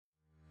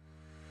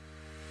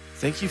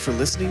Thank you for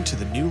listening to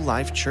the New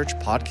Life Church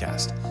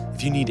podcast.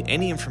 If you need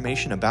any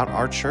information about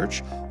our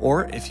church,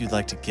 or if you'd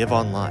like to give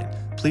online,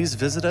 please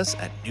visit us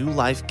at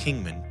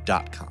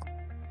newlifekingman.com.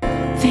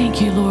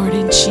 Thank you, Lord,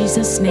 in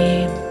Jesus'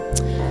 name.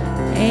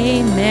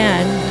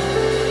 Amen.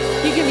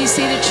 You can be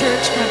seated,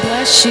 church. God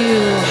bless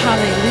you.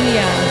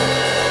 Hallelujah.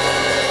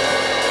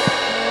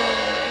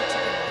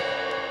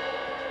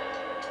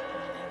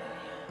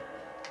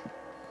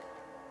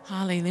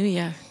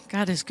 Hallelujah.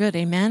 God is good.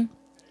 Amen.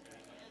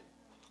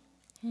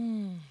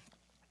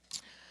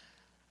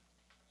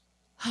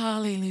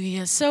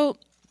 Hallelujah. So,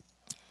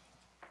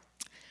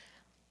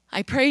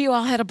 I pray you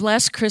all had a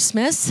blessed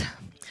Christmas.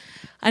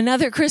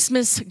 Another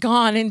Christmas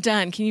gone and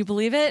done. Can you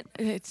believe it?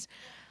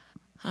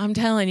 I'm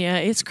telling you,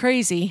 it's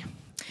crazy.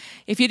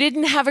 If you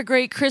didn't have a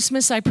great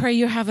Christmas, I pray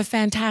you have a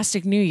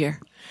fantastic New Year.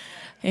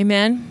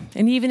 Amen.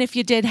 And even if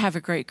you did have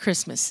a great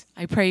Christmas,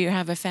 I pray you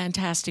have a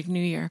fantastic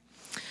New Year.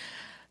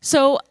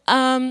 So,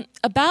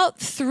 about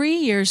 3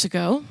 years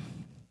ago,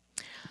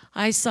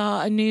 I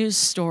saw a news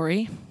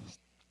story,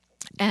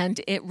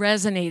 and it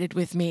resonated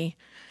with me.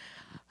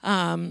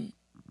 I've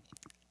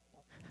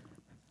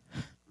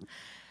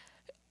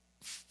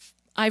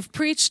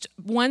preached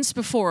once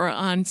before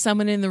on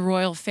someone in the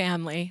royal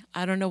family.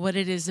 I don't know what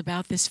it is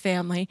about this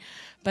family,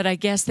 but I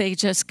guess they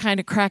just kind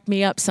of crack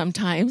me up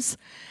sometimes.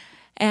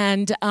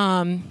 And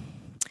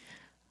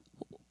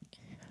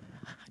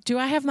do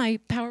I have my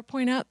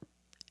PowerPoint up?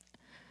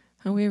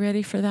 Are we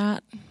ready for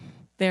that?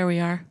 There we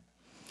are.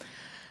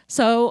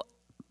 So,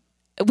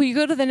 will you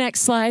go to the next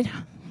slide?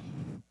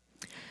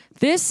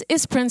 This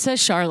is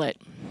Princess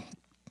Charlotte.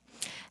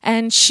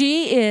 And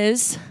she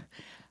is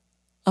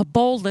a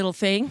bold little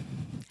thing.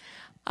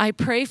 I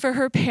pray for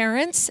her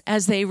parents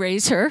as they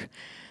raise her,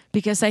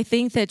 because I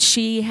think that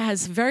she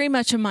has very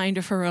much a mind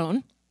of her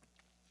own.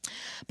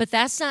 But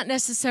that's not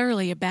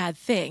necessarily a bad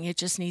thing. It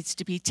just needs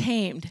to be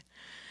tamed.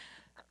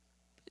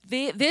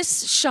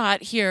 This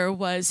shot here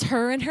was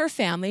her and her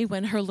family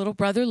when her little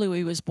brother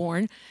Louis was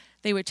born.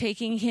 They were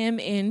taking him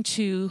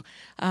into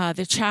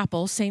the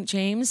chapel, St.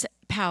 James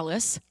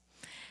Palace,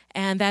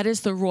 and that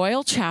is the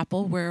royal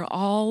chapel where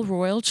all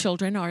royal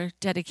children are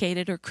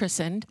dedicated or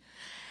christened.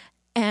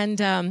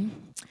 And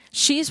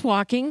she's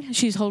walking,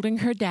 she's holding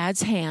her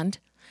dad's hand,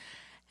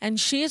 and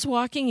she is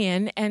walking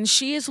in, and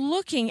she is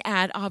looking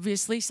at,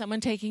 obviously,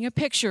 someone taking a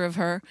picture of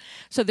her.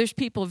 So there's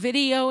people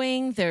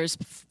videoing, there's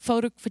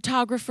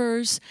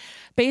photographers,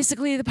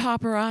 basically the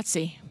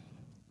paparazzi.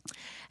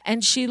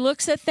 And she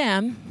looks at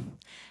them,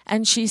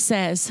 and she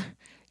says,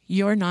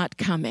 "You're not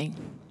coming."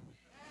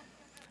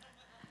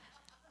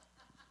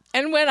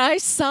 And when I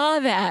saw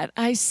that,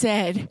 I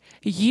said,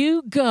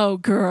 "You go,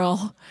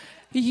 girl.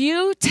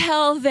 You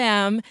tell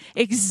them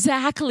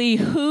exactly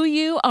who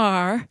you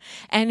are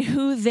and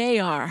who they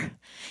are."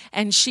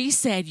 And she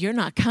said, "You're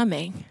not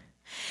coming."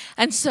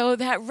 And so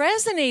that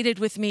resonated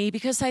with me,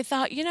 because I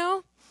thought,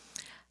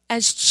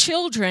 as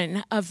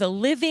children of the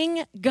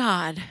living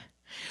God,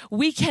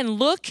 we can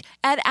look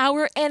at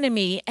our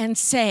enemy and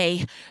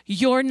say,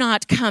 "You're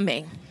not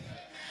coming."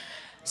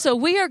 So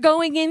we are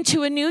going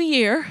into a new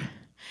year.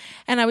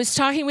 And I was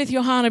talking with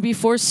Johanna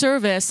before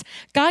service.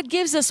 God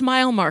gives us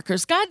mile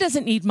markers. God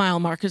doesn't need mile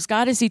markers.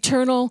 God is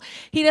eternal.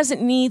 He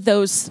doesn't need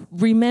those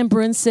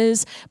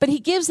remembrances. But he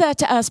gives that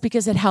to us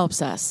because it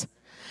helps us.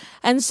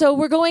 And so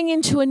we're going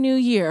into a new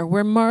year.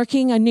 We're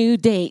marking a new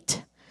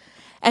date.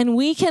 And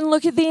we can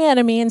look at the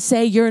enemy and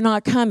say, "You're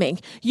not coming.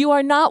 You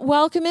are not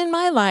welcome in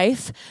my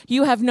life.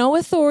 You have no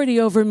authority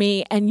over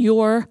me, and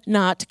you're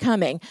not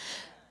coming."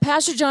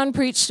 Pastor John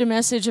preached a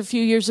message a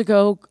few years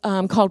ago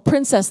called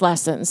Princess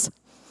Lessons.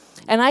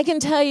 And I can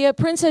tell you,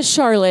 Princess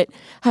Charlotte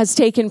has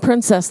taken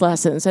princess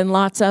lessons, and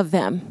lots of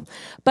them.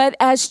 But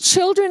as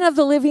children of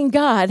the living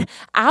God,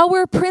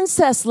 our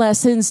princess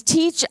lessons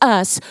teach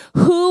us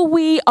who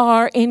we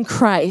are in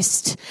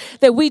Christ,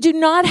 that we do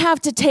not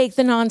have to take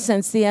the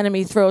nonsense the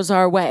enemy throws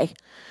our way.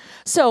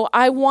 So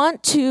I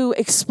want to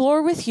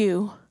explore with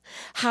you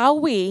how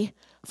we,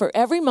 for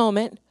every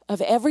moment of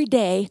every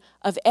day,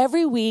 of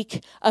every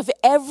week, of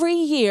every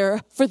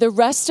year, for the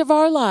rest of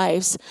our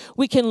lives,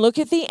 we can look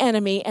at the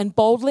enemy and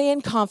boldly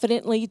and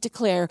confidently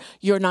declare,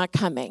 "You're not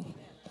coming."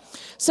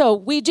 So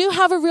we do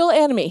have a real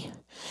enemy,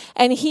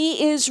 and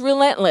he is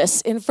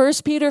relentless. In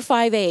 1 Peter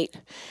 5:8,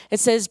 it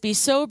says, "Be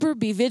sober,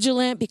 be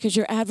vigilant, because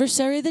your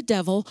adversary, the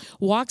devil,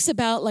 walks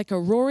about like a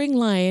roaring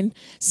lion,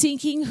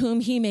 seeking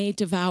whom he may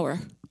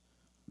devour."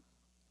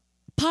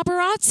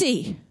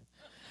 Paparazzi.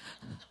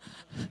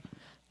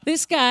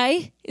 This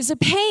guy is a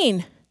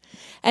pain,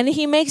 and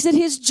he makes it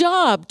his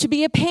job to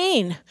be a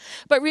pain.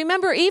 But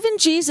remember, even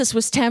Jesus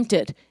was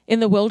tempted in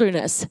the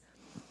wilderness.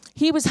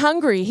 He was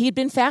hungry. He'd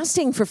been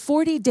fasting for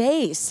 40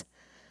 days.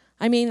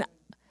 I mean,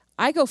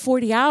 I go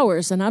 40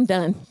 hours and I'm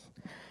done.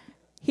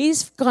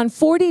 He's gone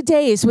 40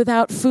 days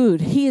without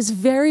food. He is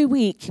very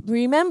weak.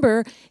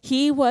 Remember,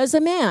 he was a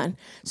man,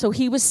 so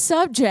he was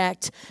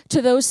subject to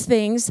those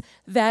things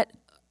that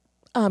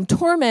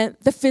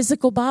torment the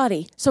physical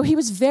body. So he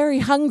was very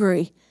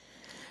hungry.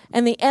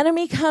 And the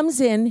enemy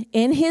comes in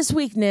his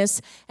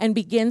weakness and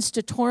begins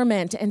to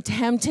torment and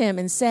tempt him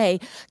and say,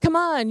 come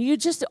on,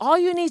 all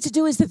you need to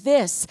do is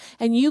this,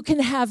 and you can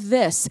have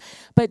this.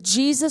 But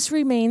Jesus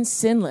remains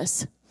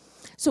sinless.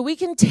 So we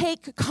can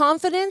take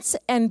confidence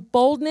and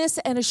boldness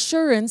and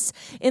assurance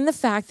in the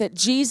fact that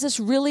Jesus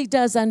really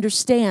does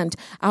understand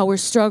our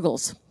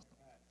struggles.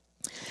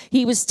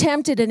 He was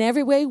tempted in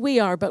every way we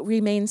are, but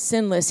remains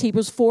sinless.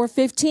 Hebrews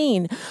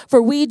 4:15. For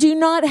we do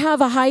not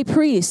have a high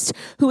priest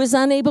who is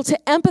unable to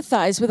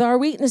empathize with our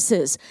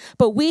weaknesses,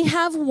 but we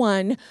have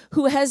one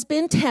who has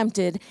been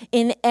tempted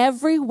in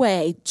every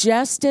way,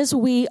 just as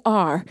we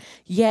are,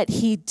 yet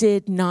he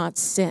did not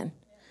sin.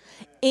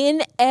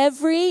 In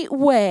every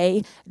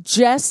way,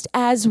 just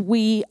as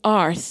we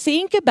are.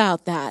 Think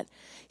about that.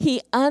 He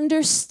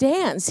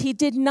understands. He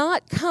did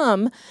not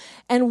come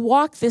and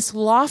walk this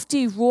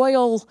lofty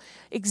royal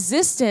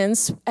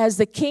existence as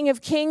the King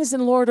of Kings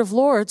and Lord of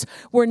Lords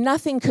where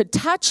nothing could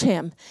touch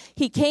him.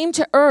 He came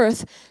to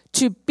earth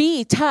to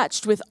be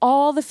touched with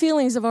all the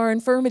feelings of our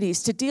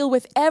infirmities, to deal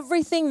with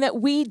everything that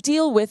we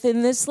deal with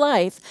in this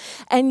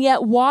life, and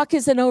yet walk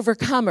as an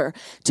overcomer,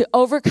 to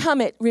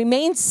overcome it,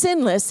 remain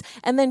sinless,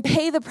 and then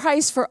pay the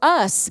price for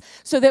us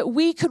so that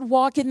we could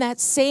walk in that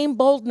same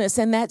boldness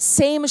and that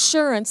same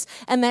assurance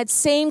and that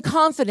same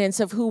confidence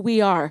of who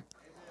we are.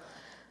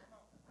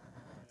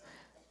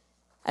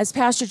 As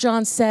Pastor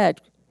John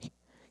said,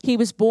 he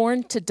was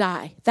born to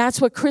die. That's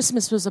what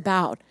Christmas was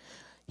about.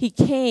 He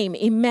came,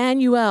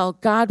 Emmanuel,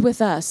 God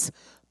with us,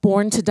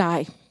 born to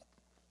die.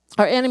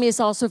 Our enemy is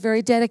also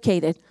very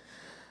dedicated.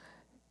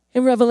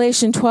 In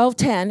Revelation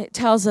 12:10, it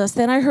tells us,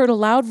 Then I heard a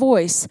loud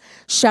voice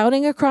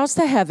shouting across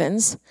the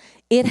heavens,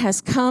 It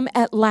has come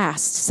at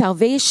last,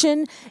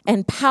 salvation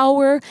and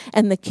power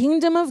and the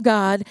kingdom of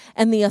God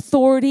and the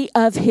authority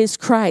of his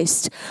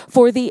Christ.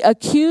 For the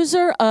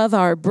accuser of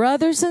our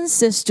brothers and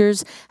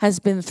sisters has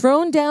been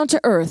thrown down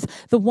to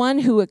earth, the one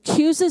who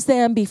accuses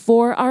them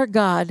before our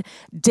God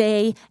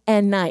day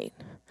and night.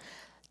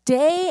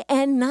 Day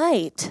and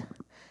night.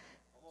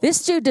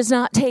 This dude does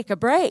not take a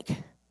break.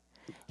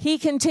 He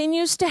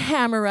continues to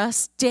hammer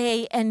us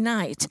day and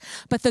night.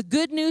 But the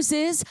good news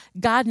is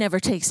God never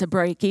takes a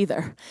break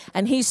either.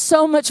 And he's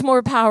so much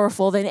more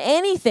powerful than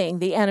anything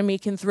the enemy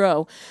can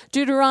throw.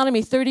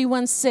 Deuteronomy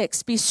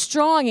 31:6, Be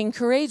strong and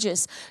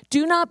courageous.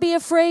 Do not be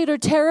afraid or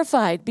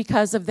terrified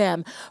because of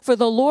them. For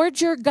the Lord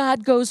your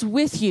God goes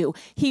with you.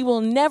 He will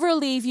never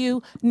leave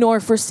you nor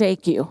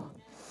forsake you.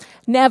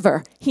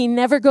 Never. He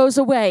never goes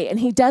away, and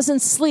he doesn't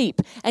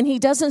sleep, and he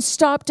doesn't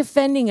stop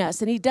defending us,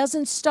 and he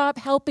doesn't stop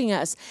helping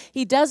us.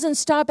 He doesn't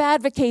stop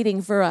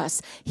advocating for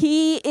us.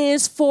 He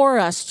is for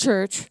us,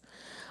 church.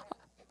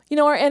 You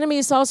know, our enemy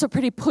is also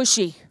pretty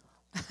pushy.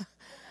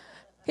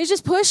 He's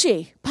just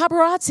pushy.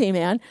 Paparazzi,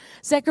 man.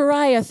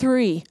 Zechariah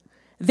 3.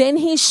 Then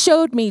he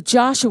showed me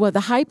Joshua,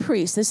 the high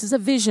priest. This is a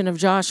vision of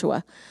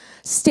Joshua.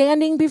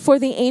 Standing before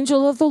the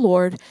angel of the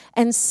Lord,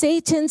 and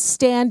Satan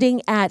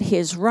standing at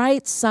his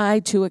right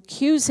side to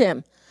accuse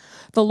him.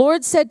 The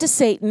Lord said to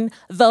Satan,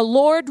 The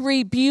Lord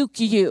rebuke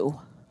you.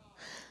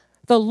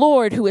 The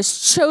Lord who has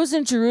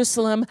chosen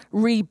Jerusalem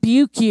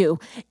rebuke you.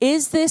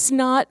 Is this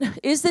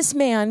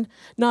man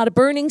not a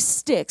burning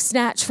stick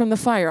snatched from the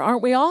fire?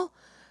 Aren't we all?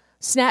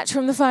 Snatched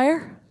from the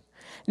fire?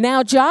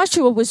 Now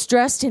Joshua was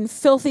dressed in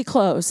filthy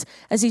clothes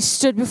as he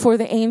stood before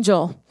the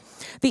angel.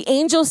 The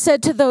angel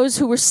said to those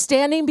who were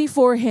standing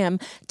before him,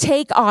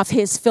 Take off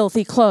his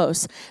filthy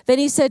clothes. Then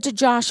he said to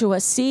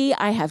Joshua, See,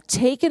 I have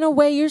taken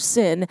away your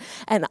sin,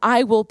 and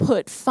I will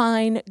put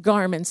fine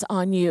garments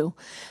on you.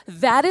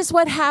 That is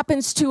what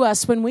happens to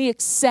us when we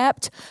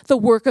accept the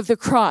work of the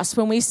cross.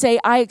 When we say,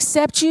 I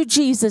accept you,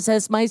 Jesus,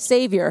 as my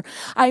Savior.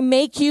 I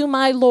make you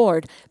my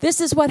Lord. This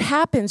is what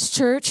happens,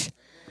 church.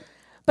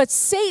 But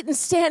Satan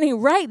standing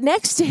right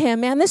next to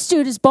him, man, this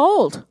dude is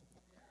bold.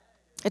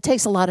 It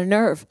takes a lot of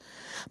nerve.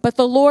 But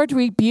the Lord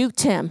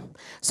rebuked him.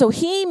 So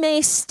he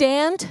may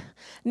stand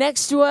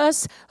next to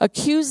us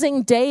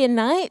accusing day and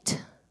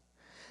night.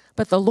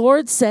 But the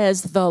Lord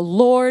says, the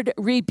Lord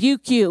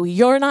rebuke you.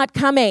 You're not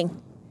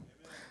coming.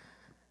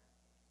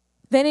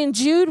 Then in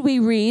Jude we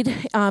read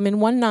in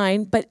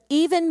 1:9, But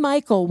even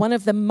Michael, one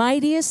of the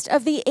mightiest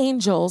of the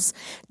angels,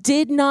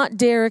 did not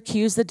dare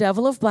accuse the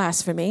devil of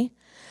blasphemy,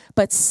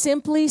 but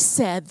simply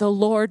said, the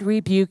Lord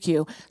rebuke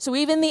you. So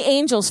even the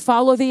angels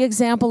follow the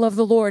example of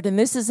the Lord, and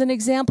this is an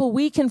example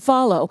we can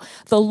follow.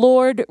 The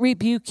Lord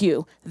rebuke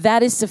you.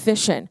 That is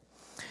sufficient.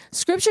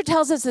 Scripture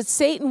tells us that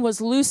Satan was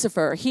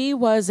Lucifer. He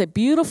was a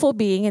beautiful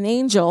being, an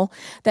angel,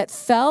 that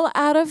fell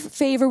out of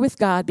favor with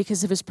God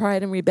because of his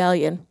pride and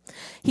rebellion.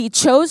 He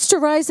chose to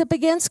rise up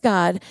against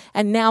God,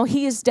 and now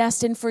he is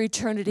destined for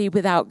eternity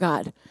without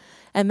God.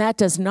 And that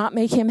does not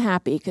make him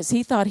happy because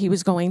he thought he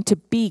was going to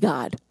be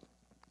God.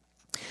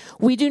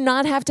 We do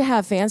not have to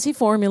have fancy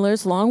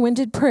formulas,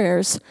 long-winded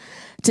prayers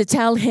to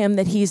tell him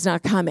that he's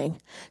not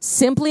coming.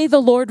 Simply, the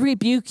Lord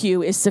rebuke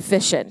you is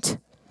sufficient.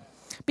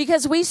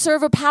 Because we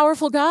serve a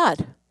powerful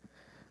God.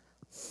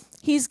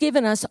 He's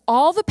given us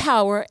all the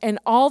power and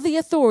all the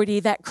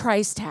authority that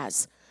Christ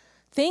has.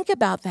 Think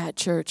about that,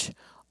 church.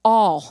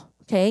 All.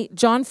 Okay,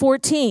 John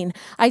 14,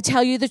 I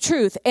tell you the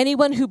truth.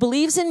 Anyone who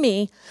believes in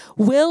me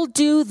will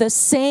do the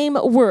same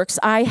works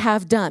I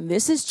have done.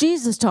 This is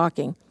Jesus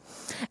talking.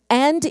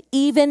 And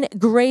even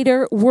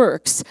greater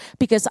works,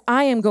 because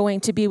I am going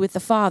to be with the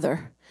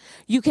Father.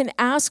 You can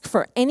ask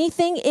for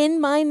anything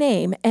in my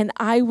name, and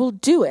I will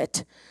do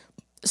it,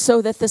 so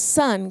that the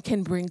Son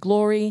can bring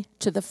glory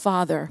to the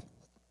Father.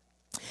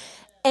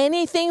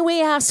 Anything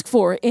we ask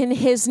for in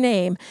his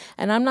name,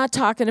 and I'm not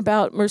talking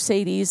about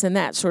Mercedes and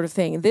that sort of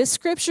thing. This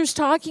scripture's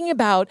talking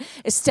about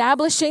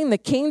establishing the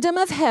kingdom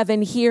of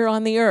heaven here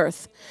on the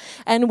earth.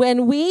 And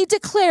when we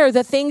declare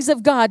the things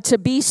of God to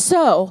be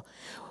so,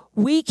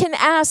 we can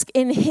ask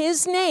in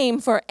his name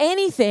for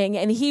anything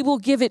and he will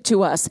give it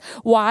to us.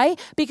 Why?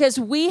 Because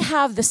we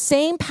have the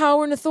same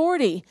power and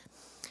authority.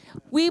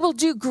 We will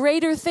do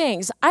greater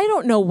things. I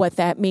don't know what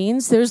that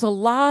means. There's a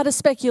lot of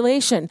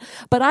speculation,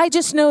 but I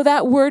just know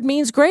that word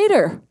means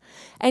greater.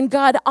 And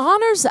God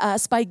honors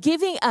us by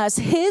giving us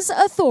his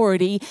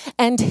authority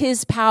and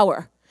his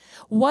power.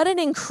 What an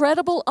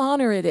incredible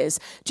honor it is.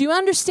 Do you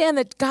understand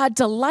that God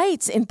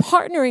delights in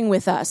partnering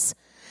with us?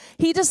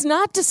 He does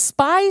not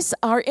despise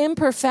our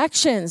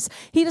imperfections.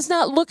 He does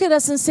not look at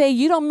us and say,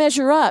 you don't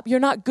measure up, you're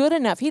not good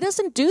enough. He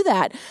doesn't do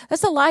that.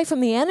 That's a lie from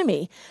the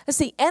enemy. That's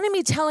the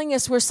enemy telling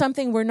us we're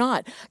something we're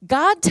not.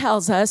 God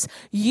tells us,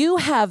 you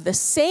have the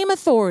same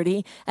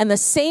authority and the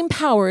same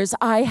power as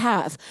I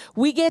have.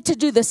 We get to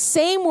do the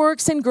same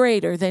works and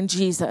greater than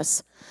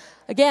Jesus.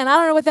 Again, I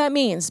don't know what that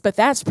means, but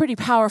that's pretty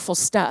powerful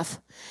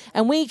stuff.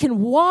 And we can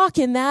walk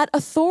in that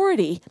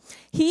authority.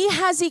 He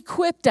has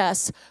equipped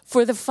us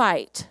for the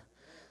fight.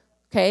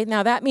 Okay,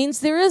 now that means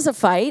there is a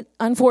fight,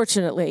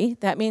 unfortunately.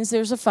 That means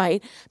there's a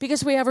fight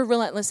because we have a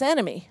relentless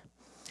enemy.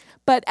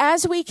 But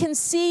as we can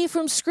see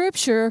from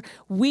Scripture,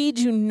 we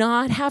do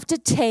not have to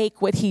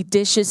take what he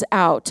dishes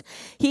out.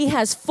 He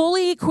has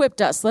fully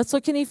equipped us. Let's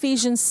look in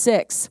Ephesians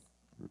 6.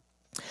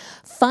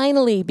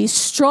 Finally, be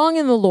strong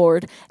in the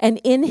Lord and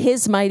in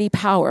his mighty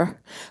power.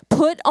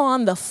 Put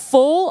on the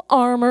full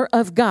armor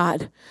of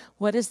God.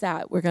 What is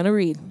that? We're going to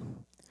read.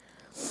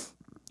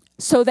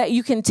 So that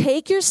you can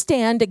take your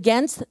stand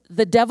against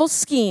the devil's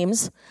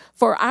schemes,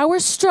 for our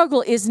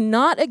struggle is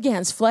not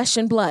against flesh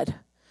and blood,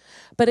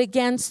 but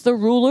against the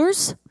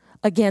rulers,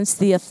 against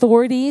the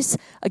authorities,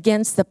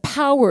 against the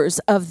powers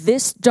of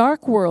this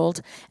dark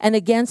world, and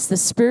against the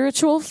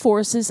spiritual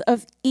forces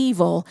of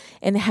evil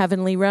in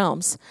heavenly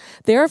realms.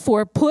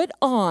 Therefore, put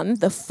on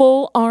the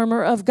full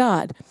armor of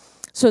God,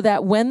 so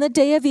that when the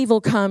day of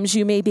evil comes,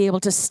 you may be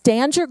able to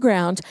stand your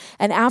ground,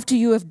 and after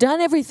you have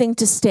done everything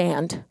to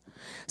stand,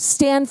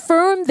 stand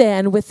firm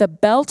then with the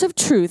belt of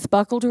truth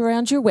buckled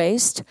around your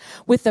waist,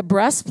 with the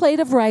breastplate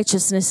of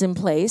righteousness in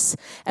place,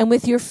 and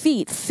with your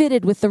feet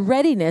fitted with the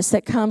readiness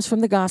that comes from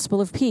the gospel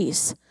of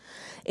peace.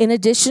 In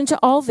addition to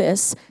all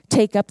this,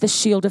 take up the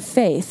shield of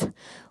faith,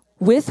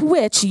 with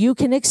which you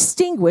can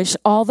extinguish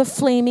all the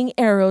flaming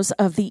arrows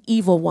of the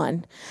evil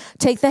one.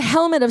 Take the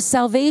helmet of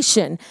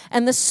salvation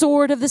and the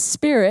sword of the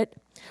Spirit,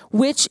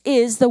 which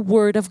is the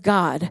word of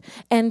God,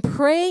 and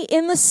pray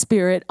in the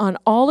Spirit on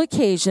all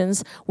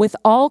occasions with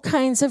all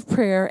kinds of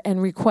prayer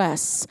and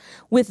requests.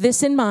 With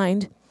this in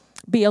mind,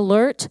 be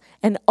alert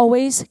and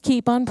always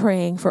keep on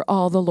praying for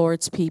all the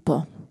Lord's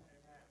people.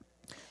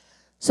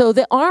 So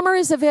the armor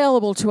is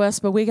available to us,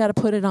 but we got to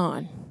put it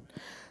on.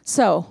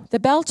 So the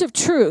belt of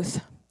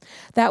truth,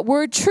 that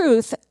word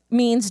truth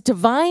means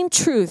divine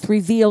truth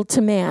revealed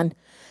to man.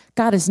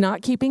 God is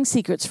not keeping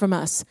secrets from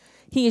us.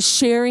 He is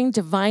sharing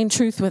divine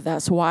truth with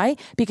us. Why?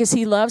 Because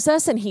he loves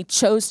us and he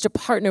chose to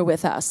partner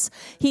with us.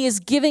 He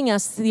is giving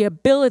us the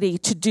ability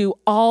to do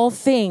all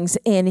things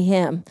in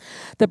him.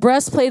 The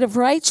breastplate of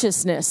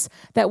righteousness,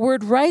 that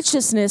word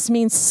righteousness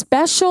means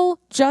special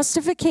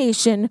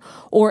justification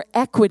or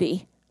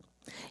equity.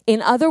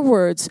 In other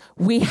words,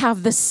 we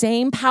have the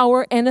same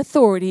power and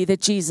authority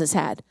that Jesus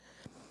had.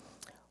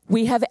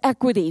 We have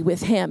equity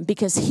with him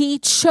because he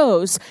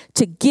chose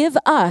to give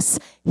us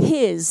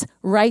his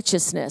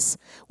righteousness.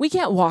 We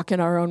can't walk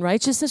in our own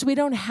righteousness. We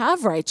don't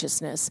have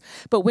righteousness.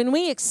 But when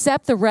we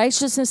accept the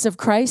righteousness of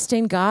Christ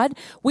in God,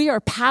 we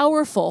are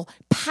powerful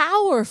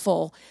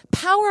powerhouses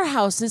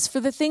for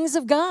the things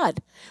of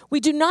God. We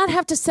do not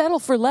have to settle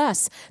for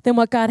less than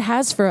what God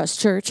has for us,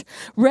 church.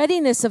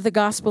 Readiness of the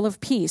gospel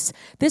of peace.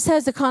 This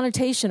has the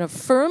connotation of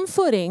firm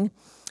footing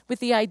with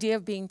the idea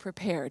of being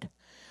prepared.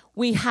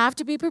 We have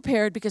to be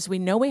prepared because we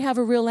know we have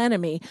a real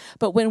enemy.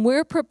 But when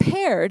we're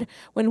prepared,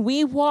 when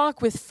we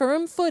walk with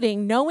firm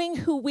footing, knowing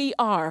who we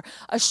are,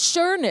 a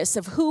sureness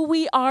of who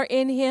we are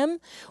in him,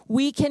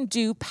 we can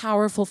do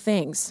powerful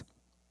things.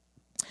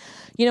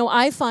 You know,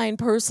 I find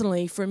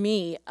personally, for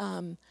me,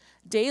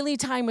 daily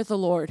time with the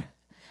Lord,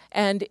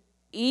 and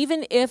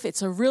even if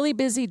it's a really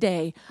busy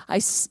day, I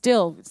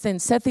still then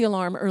set the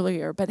alarm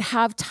earlier, but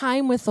have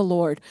time with the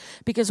Lord.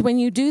 Because when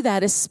you do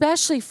that,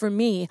 especially for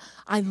me,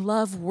 I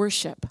love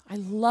worship. I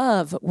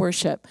love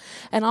worship.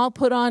 And I'll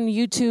put on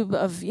YouTube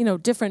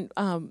of, different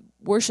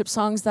worship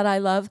songs that I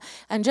love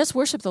and just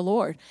worship the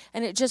Lord.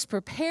 And it just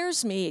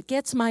prepares me. It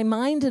gets my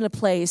mind in a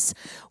place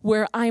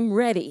where I'm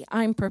ready.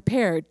 I'm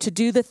prepared to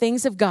do the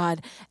things of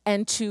God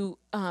and to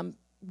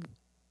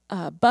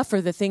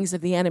buffer the things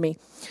of the enemy.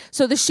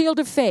 So the shield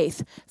of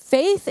faith.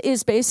 Faith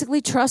is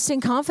basically trust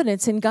and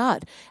confidence in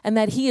God and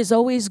that he is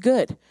always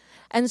good.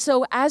 And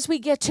so as we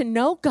get to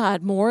know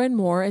God more and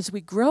more, as we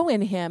grow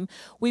in him,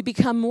 we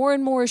become more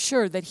and more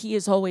assured that he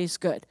is always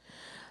good.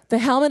 The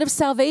helmet of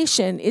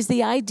salvation is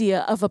the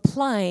idea of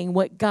applying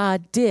what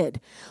God did.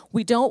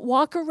 We don't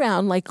walk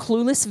around like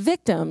clueless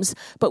victims,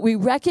 but we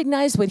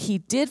recognize what he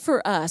did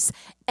for us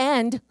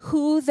and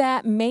who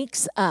that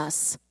makes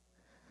us.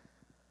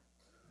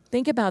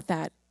 Think about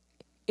that.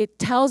 It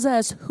tells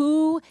us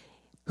who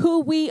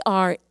we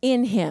are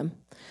in him.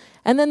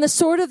 And then the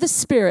sword of the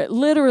Spirit,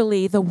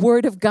 literally the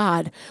word of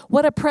God.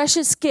 What a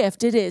precious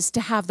gift it is to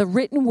have the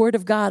written word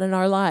of God in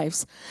our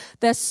lives.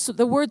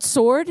 The word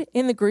sword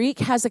in the Greek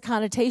has a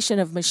connotation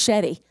of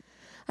machete.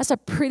 That's a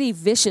pretty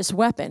vicious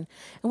weapon.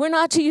 And we're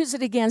not to use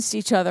it against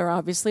each other,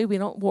 obviously. We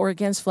don't war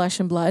against flesh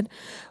and blood.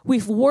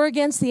 We war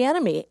against the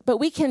enemy, but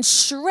we can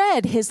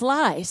shred his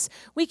lies.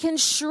 We can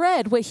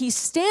shred what he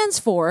stands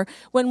for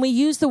when we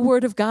use the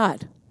word of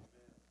God.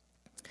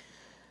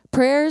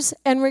 Prayers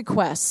and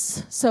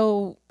requests.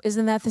 So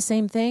isn't that the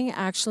same thing?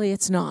 Actually,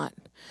 it's not.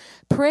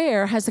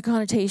 Prayer has the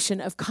connotation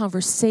of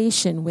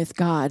conversation with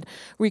God.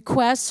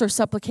 Requests or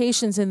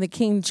supplications in the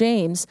King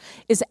James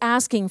is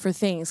asking for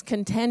things,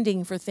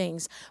 contending for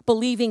things,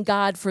 believing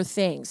God for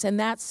things. And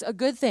that's a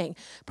good thing.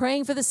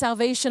 Praying for the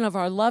salvation of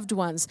our loved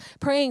ones,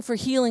 praying for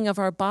healing of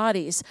our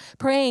bodies,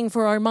 praying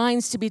for our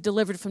minds to be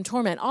delivered from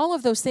torment. All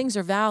of those things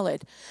are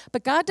valid.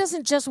 But God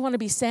doesn't just want to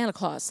be Santa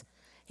Claus.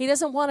 He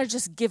doesn't want to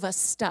just give us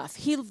stuff.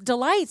 He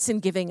delights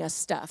in giving us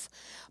stuff,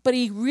 but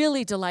he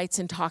really delights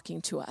in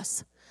talking to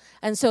us.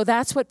 And so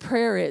that's what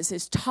prayer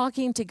is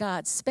talking to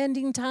God,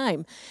 spending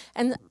time.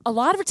 And a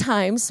lot of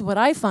times what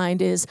I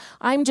find is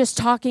I'm just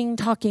talking,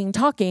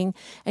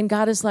 and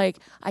God is like,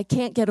 I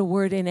can't get a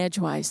word in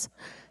edgewise.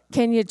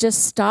 Can you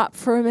just stop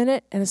for a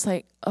minute? And it's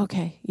like,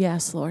 okay,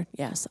 yes, Lord,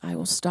 yes, I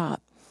will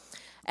stop.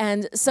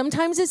 And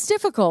sometimes it's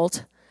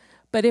difficult,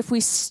 but if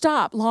we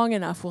stop long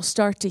enough, we'll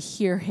start to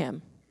hear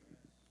him.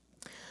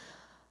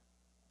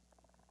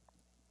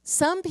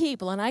 Some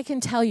people, and I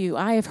can tell you,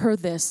 I have heard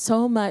this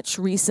so much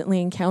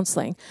recently in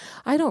counseling,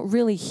 I don't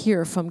really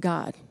hear from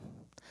God.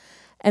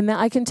 And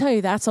I can tell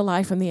you that's a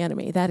lie from the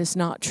enemy. That is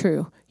not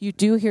true. You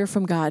do hear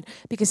from God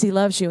because he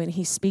loves you and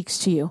he speaks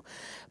to you.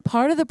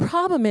 Part of the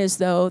problem is,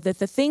 though, that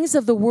the things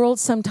of the world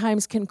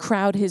sometimes can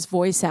crowd his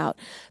voice out.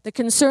 The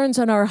concerns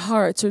on our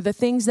hearts or the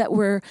things that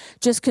we're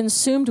just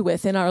consumed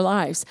with in our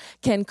lives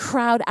can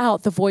crowd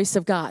out the voice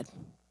of God.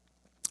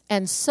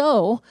 And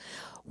so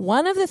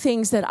one of the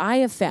things that I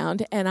have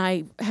found, and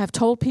I have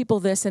told people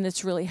this and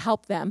it's really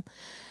helped them,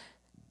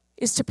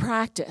 is to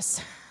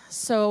practice.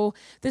 So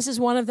this is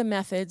one of the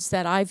methods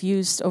that I've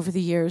used over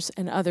the years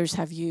and others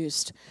have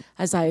used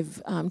as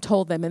I've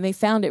told them, and they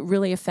found it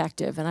really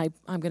effective. And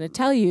I'm going to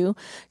tell you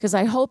because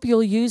I hope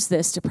you'll use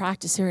this to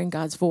practice hearing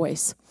God's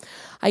voice.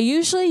 I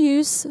usually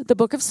use the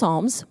book of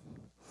Psalms,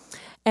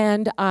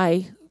 and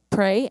I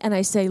pray and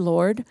I say,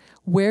 Lord,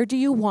 where do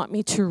you want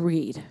me to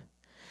read?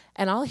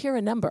 And I'll hear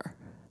a number.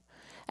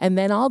 And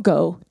then I'll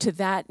go to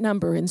that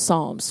number in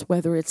Psalms,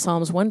 whether it's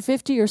Psalms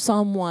 150 or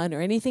Psalm 1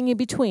 or anything in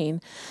between,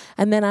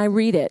 and then I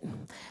read it.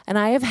 And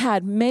I have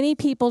had many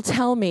people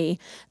tell me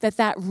that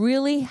that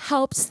really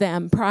helps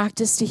them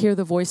practice to hear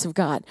the voice of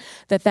God,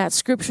 that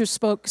scripture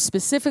spoke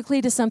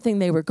specifically to something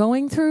they were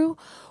going through,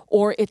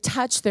 or it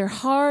touched their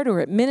heart, or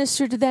it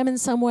ministered to them in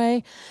some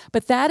way.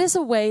 But that is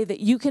a way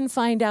that you can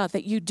find out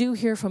that you do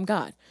hear from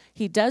God.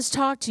 He does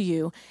talk to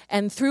you,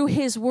 and through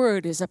his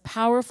word is a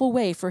powerful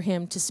way for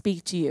him to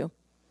speak to you.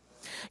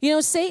 You know,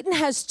 Satan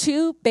has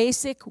two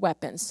basic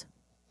weapons.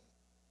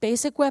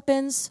 Basic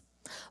weapons,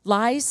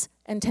 lies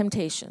and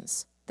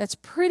temptations. That's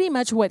pretty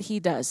much what he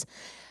does.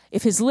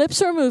 If his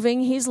lips are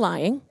moving, he's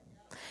lying.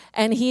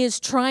 And he is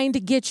trying to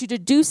get you to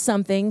do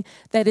something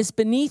that is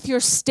beneath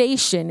your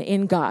station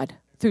in God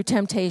through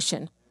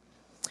temptation.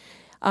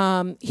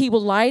 He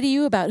will lie to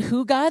you about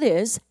who God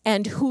is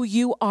and who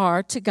you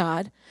are to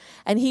God.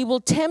 And he will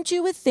tempt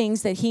you with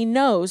things that he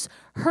knows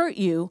hurt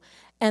you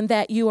and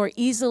that you are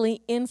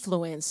easily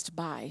influenced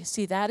by.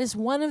 See, that is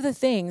one of the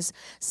things.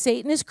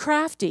 Satan is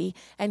crafty,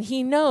 and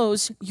he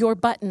knows your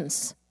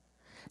buttons.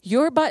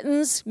 Your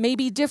buttons may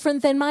be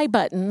different than my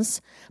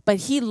buttons, but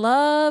he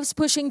loves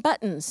pushing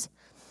buttons.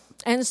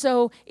 And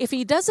so if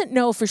he doesn't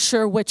know for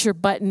sure what your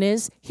button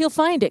is, he'll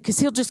find it because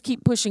he'll just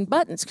keep pushing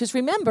buttons. Because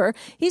remember,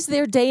 he's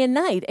there day and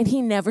night, and he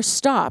never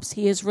stops.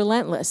 He is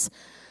relentless.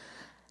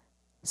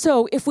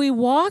 So if we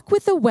walk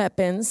with the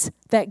weapons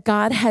that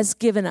God has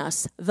given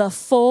us, the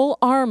full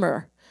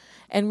armor,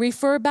 and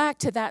refer back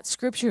to that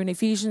scripture in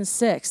Ephesians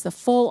 6, the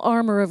full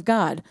armor of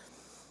God,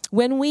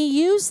 when we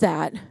use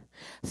that,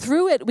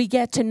 Through it, we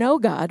get to know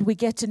God. We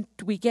get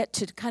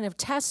to kind of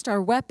test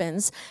our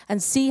weapons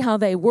and see how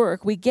they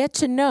work. We get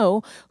to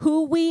know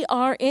who we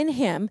are in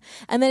him,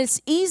 and then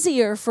it's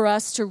easier for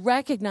us to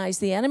recognize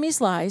the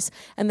enemy's lies,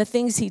 and the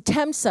things he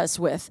tempts us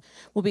with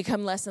will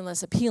become less and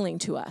less appealing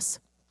to us.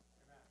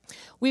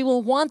 We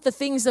will want the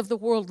things of the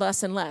world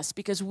less and less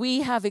because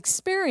we have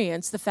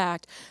experienced the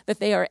fact that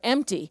they are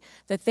empty,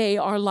 that they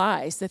are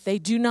lies, that they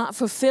do not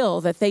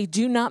fulfill, that they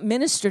do not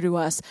minister to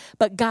us,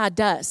 but God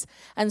does.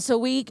 And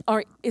so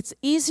it's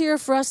easier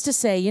for us to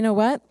say, you know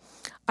what?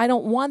 I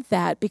don't want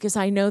that because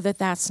I know that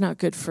that's not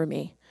good for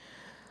me.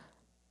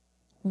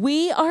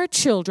 We are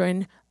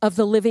children of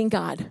the living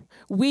God.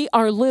 We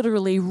are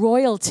literally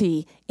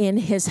royalty in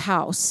his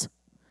house.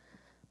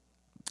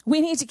 We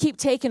need to keep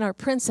taking our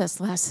princess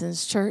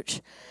lessons,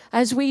 church.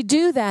 As we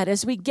do that,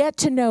 as we get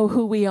to know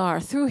who we are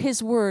through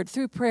his word,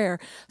 through prayer,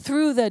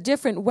 through the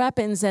different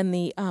weapons and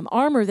the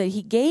armor that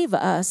he gave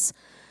us,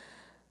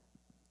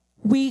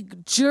 we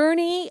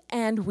journey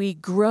and we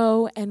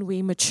grow and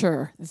we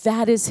mature.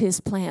 That is his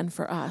plan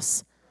for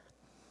us.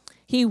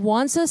 He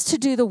wants us to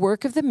do the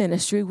work of the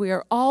ministry. We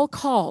are all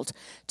called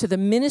to the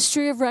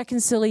ministry of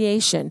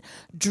reconciliation,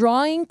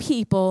 drawing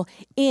people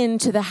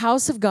into the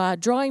house of God,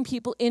 drawing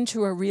people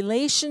into a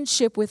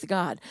relationship with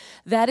God.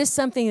 That is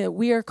something that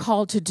we are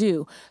called to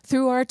do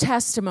through our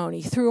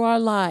testimony, through our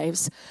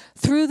lives,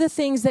 through the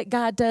things that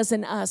God does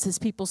in us. As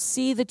people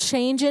see the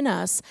change in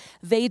us,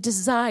 they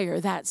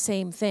desire that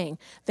same thing.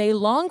 They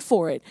long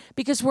for it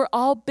because we're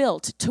all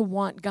built to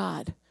want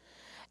God.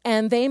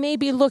 And they may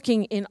be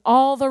looking in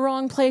all the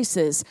wrong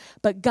places,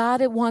 but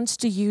God wants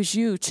to use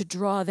you to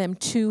draw them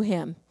to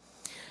him.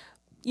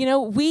 You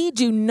know, we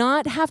do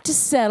not have to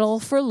settle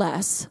for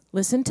less,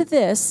 listen to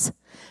this,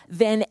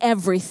 than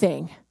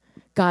everything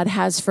God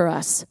has for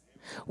us.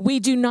 We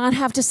do not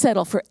have to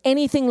settle for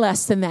anything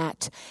less than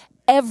that.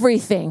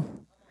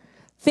 Everything.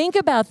 Think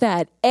about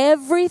that.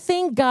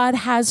 Everything God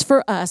has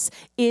for us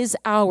is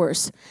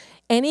ours.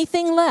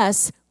 Anything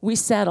less, we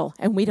settle,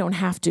 and we don't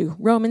have to.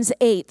 Romans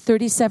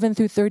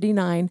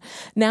 8:37-39.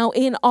 Now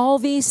in all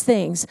these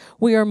things,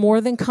 we are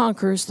more than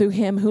conquerors through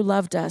him who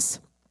loved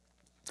us.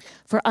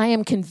 For I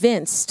am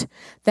convinced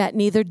that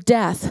neither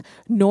death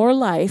nor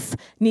life,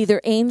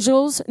 neither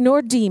angels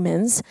nor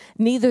demons,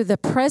 neither the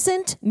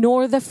present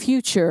nor the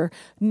future,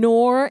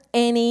 nor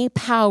any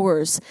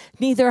powers,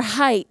 neither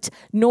height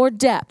nor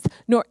depth,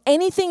 nor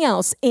anything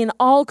else in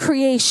all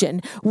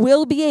creation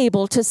will be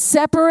able to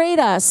separate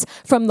us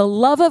from the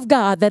love of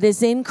God that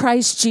is in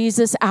Christ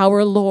Jesus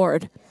our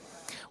Lord.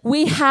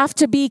 We have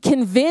to be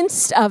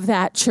convinced of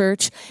that,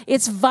 church.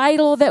 It's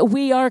vital that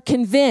we are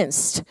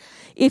convinced.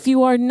 If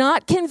you are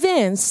not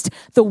convinced,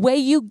 the way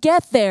you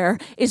get there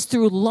is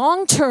through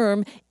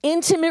long-term,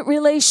 intimate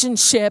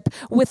relationship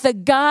with the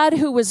God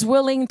who was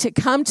willing to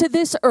come to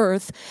this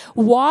earth,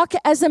 walk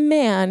as a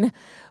man,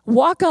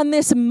 walk on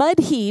this mud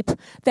heap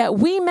that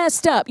we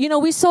messed up. You know,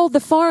 we sold the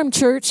farm,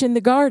 church, in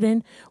the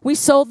garden. We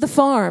sold the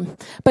farm.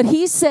 But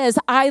he says,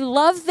 I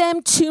love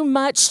them too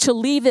much to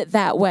leave it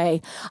that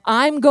way.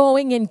 I'm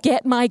going and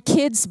get my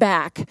kids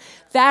back.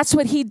 That's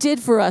what he did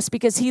for us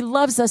because he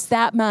loves us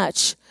that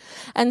much.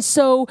 And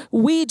so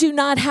we do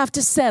not have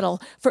to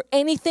settle for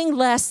anything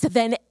less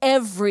than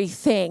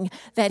everything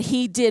that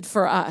he did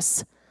for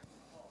us.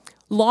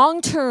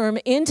 Long-term,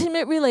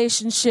 intimate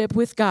relationship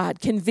with God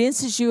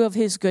convinces you of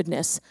his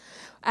goodness.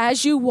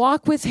 As you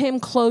walk with him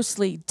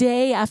closely,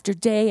 day after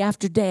day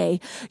after day,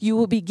 you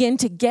will begin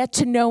to get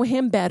to know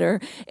him better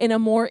in a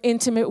more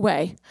intimate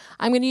way.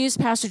 I'm going to use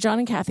Pastor John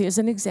and Kathy as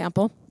an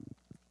example.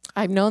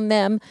 I've known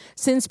them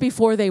since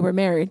before they were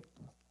married.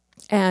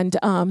 And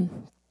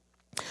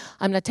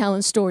I'm not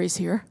telling stories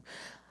here.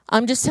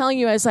 I'm just telling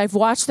you as I've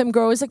watched them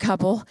grow as a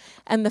couple,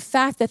 and the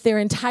fact that their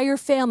entire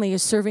family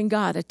is serving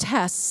God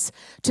attests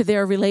to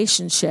their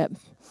relationship.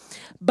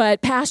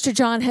 But Pastor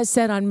John has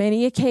said on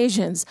many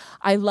occasions,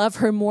 I love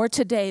her more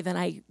today than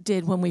I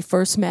did when we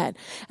first met.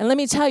 And let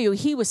me tell you,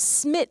 he was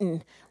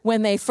smitten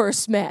when they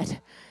first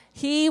met.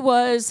 He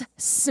was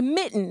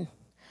smitten.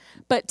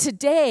 But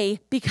today,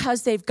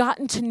 because they've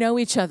gotten to know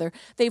each other,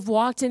 they've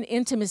walked in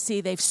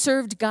intimacy, they've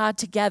served God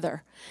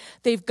together.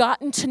 They've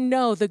gotten to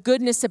know the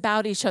goodness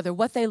about each other,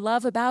 what they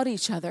love about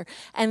each other.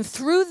 And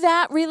through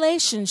that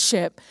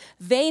relationship,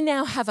 they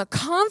now have a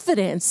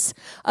confidence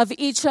of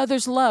each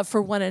other's love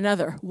for one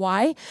another.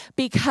 Why?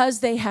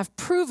 Because they have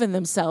proven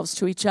themselves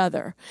to each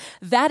other.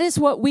 That is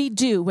what we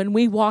do when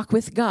we walk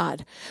with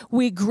God.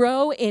 We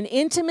grow in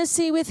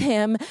intimacy with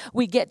him.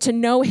 We get to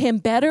know him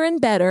better and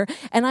better.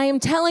 And I am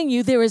telling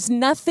you, there is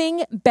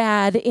nothing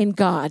bad in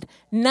God.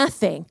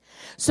 Nothing.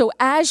 So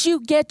as you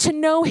get to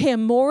know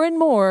him more and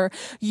more,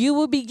 you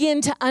will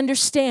begin to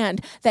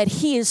understand that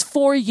he is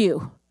for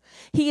you.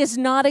 He is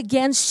not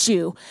against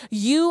you.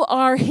 You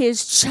are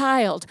his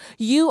child.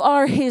 You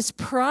are his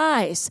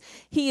prize.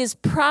 He is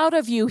proud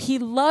of you. He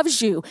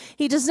loves you.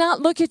 He does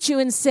not look at you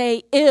and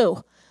say,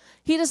 ew.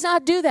 He does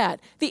not do that.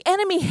 The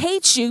enemy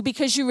hates you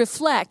because you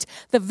reflect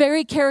the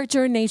very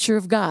character and nature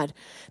of God.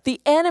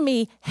 The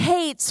enemy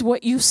hates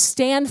what you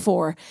stand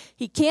for.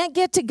 He can't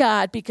get to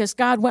God because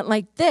God went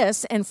like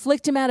this and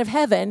flicked him out of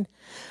heaven.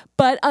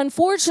 But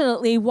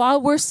unfortunately, while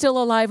we're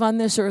still alive on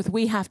this earth,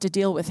 we have to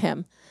deal with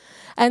him.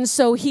 And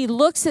so he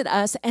looks at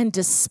us and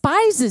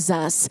despises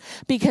us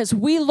because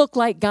we look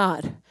like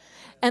God.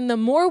 And the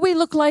more we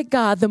look like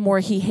God, the more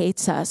he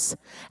hates us.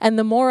 And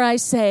the more I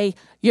say,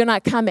 you're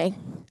not coming.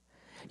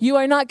 You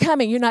are not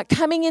coming. You're not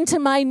coming into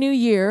my new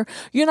year.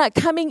 You're not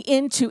coming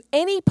into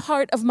any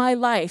part of my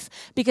life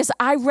because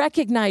I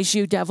recognize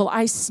you, devil.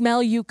 I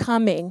smell you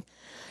coming.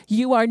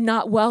 You are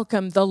not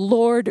welcome. The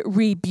Lord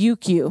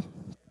rebuke you.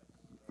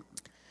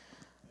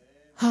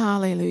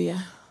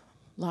 Hallelujah.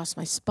 Lost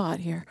my spot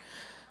here.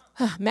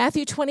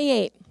 Matthew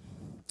 28.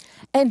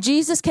 And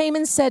Jesus came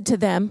and said to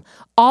them,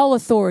 all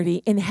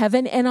authority in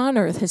heaven and on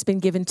earth has been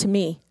given to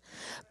me.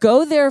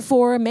 Go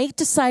therefore, make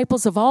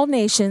disciples of all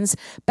nations,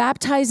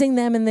 baptizing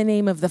them in the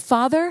name of the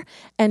Father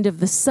and of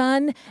the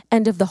Son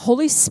and of the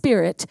Holy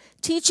Spirit,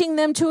 teaching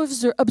them to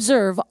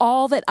observe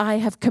all that I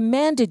have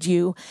commanded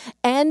you.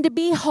 And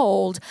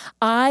behold,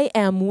 I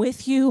am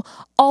with you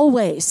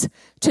always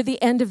to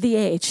the end of the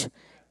age.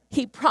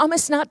 He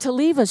promised not to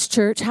leave us,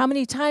 church. How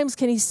many times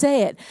can he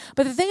say it?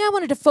 But the thing I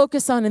wanted to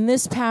focus on in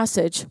this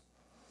passage,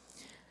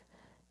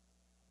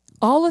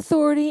 all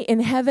authority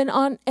in heaven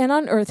and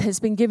on earth has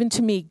been given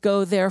to me.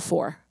 Go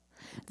therefore.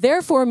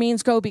 Therefore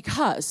means go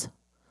because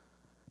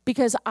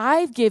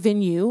I've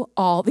given you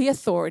all the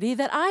authority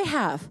that I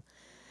have.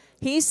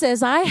 He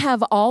says, I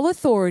have all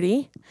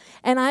authority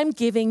and I'm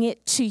giving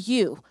it to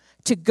you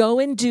to go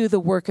and do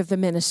the work of the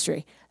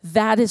ministry.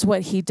 That is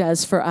what he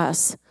does for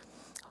us.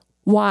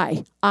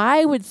 Why?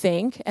 I would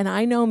think, and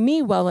I know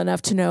me well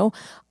enough to know,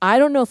 I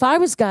don't know if I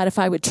was God if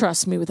I would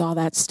trust me with all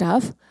that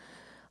stuff.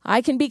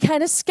 I can be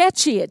kind of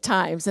sketchy at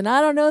times, and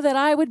I don't know that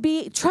I would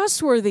be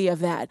trustworthy of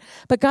that.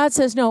 But God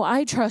says, no,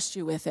 I trust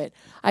you with it.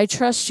 I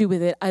trust you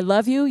with it. I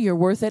love you. You're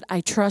worth it.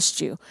 I trust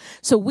you.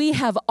 So we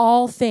have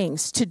all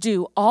things to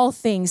do, all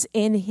things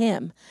in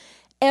him,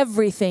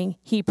 everything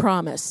he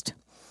promised.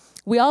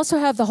 We also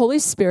have the Holy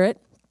Spirit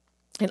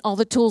and all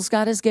the tools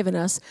God has given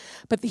us.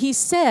 But he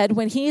said,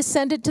 when he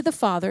ascended to the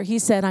Father, he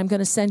said, I'm going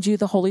to send you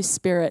the Holy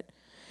Spirit.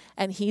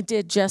 And he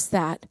did just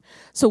that.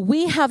 So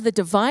we have the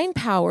divine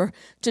power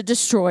to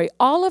destroy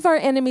all of our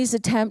enemies'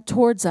 attempt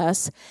towards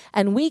us,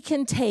 and we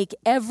can take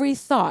every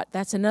thought.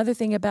 That's another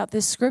thing about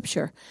this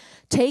scripture.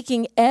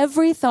 Taking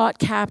every thought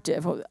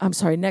captive.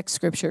 Next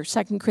scripture,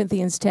 2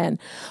 Corinthians 10.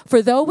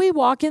 For though we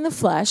walk in the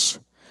flesh,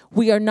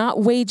 we are not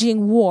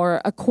waging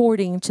war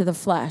according to the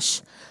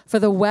flesh. For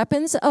the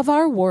weapons of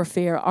our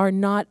warfare are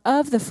not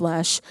of the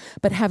flesh,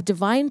 but have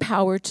divine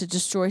power to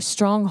destroy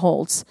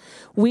strongholds.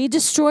 We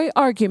destroy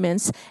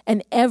arguments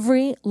and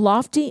every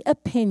lofty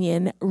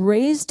opinion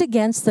raised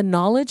against the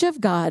knowledge of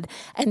God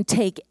and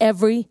take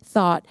every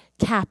thought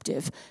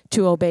captive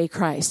to obey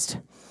Christ.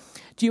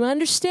 Do you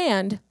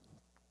understand?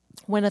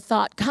 When a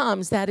thought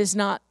comes, that is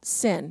not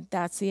sin.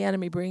 That's the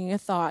enemy bringing a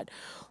thought.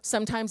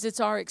 Sometimes it's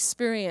our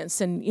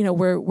experience, and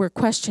we're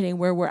questioning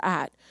where we're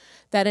at.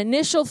 That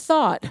initial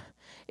thought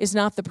is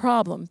not the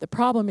problem. The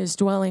problem is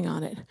dwelling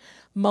on it,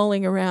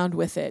 mulling around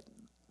with it,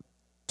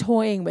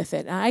 toying with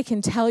it. And I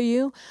can tell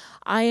you,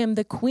 I am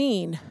the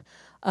queen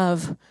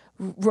of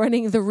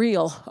running the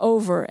reel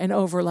over and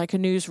over like a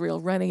newsreel,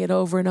 running it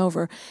over and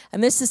over.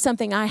 And this is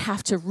something I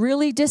have to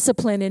really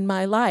discipline in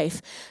my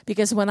life,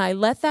 because when I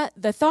let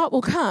the thought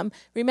will come.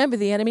 Remember,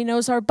 the enemy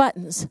knows our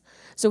buttons.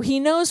 So he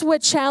knows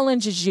what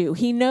challenges you.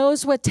 He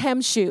knows what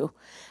tempts you.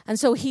 And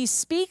so he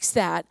speaks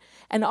that,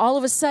 and all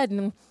of a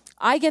sudden,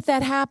 I get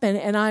that happen,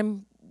 and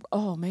I'm,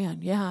 oh man,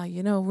 yeah,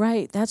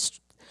 right, that's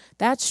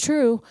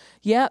true.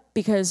 Yep,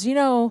 because,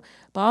 blah,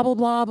 blah,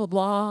 blah, blah,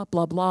 blah,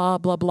 blah, blah,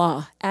 blah,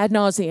 blah, ad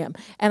nauseum.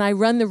 And I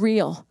run the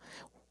reel.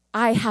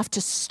 I have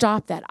to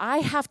stop that. I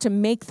have to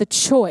make the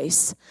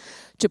choice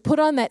to put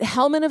on that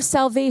helmet of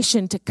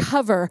salvation to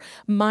cover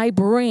my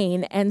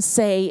brain and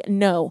say,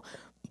 no,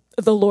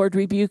 the Lord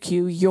rebuke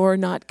you. You're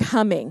not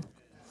coming.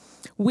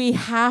 We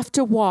have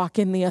to walk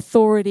in the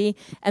authority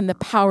and the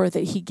power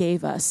that he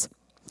gave us.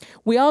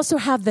 We also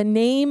have the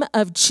name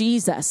of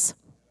Jesus.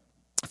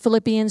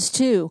 Philippians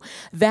 2,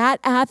 that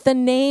at the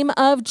name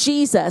of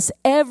Jesus,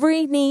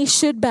 every knee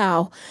should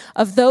bow,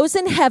 of those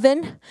in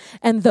heaven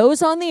and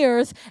those on the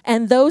earth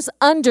and those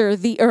under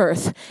the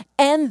earth,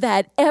 and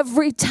that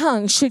every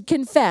tongue should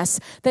confess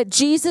that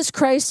Jesus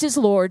Christ is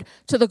Lord,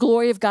 to the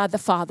glory of God the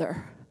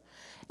Father.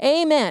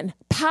 Amen.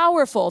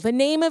 Powerful. The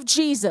name of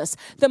Jesus,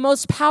 the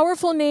most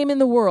powerful name in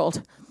the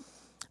world.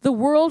 The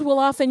world will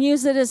often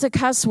use it as a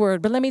cuss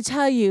word, but let me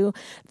tell you,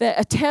 the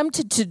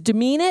attempt to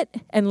demean it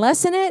and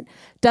lessen it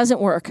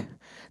doesn't work.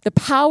 The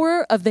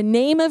power of the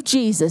name of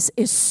Jesus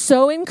is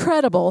so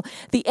incredible,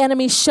 the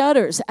enemy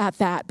shudders at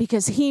that,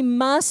 because he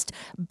must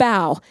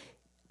bow.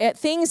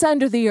 things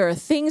under the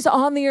earth, things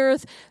on the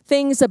earth,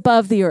 things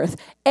above the earth.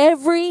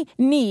 Every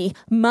knee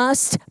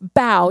must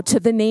bow to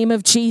the name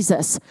of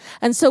Jesus.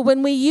 And so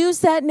when we use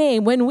that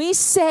name, when we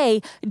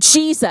say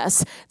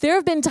Jesus, there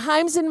have been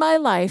times in my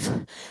life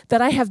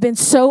that I have been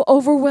so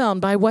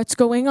overwhelmed by what's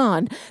going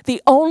on.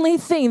 The only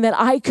thing that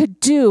I could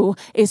do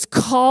is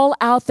call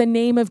out the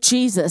name of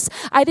Jesus.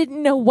 I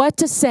didn't know what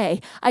to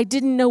say. I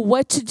didn't know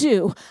what to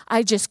do.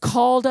 I just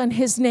called on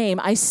his name.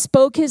 I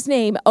spoke his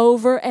name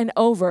over and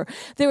over.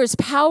 There is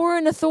power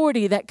and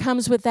authority that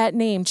comes with that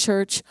name,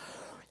 church.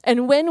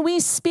 And when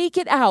we speak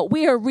it out,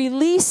 we are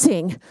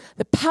releasing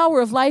the power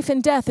of life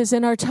and death is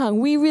in our tongue.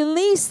 We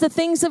release the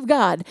things of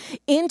God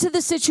into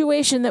the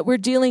situation that we're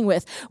dealing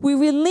with. We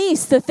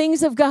release the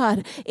things of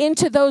God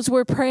into those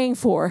we're praying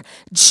for.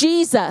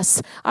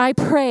 Jesus, I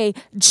pray,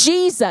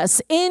 Jesus,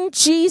 in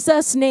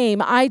Jesus'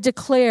 name, I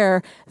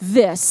declare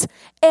this.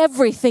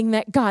 Everything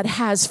that God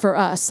has for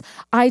us,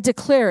 I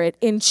declare it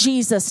in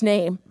Jesus'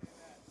 name.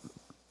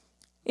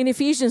 In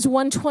Ephesians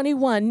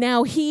 1:21,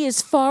 now he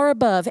is far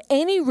above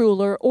any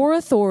ruler or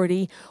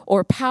authority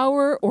or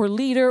power or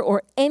leader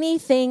or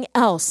anything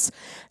else,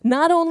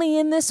 not only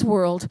in this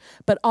world,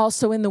 but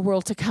also in the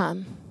world to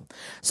come.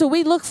 So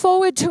we look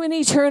forward to an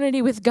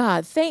eternity with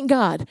God. Thank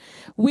God.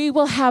 We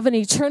will have an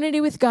eternity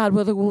with God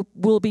where there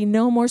will be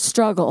no more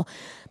struggle.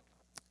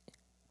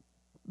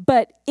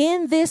 But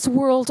in this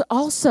world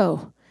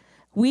also,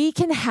 we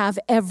can have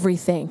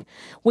everything.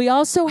 We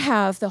also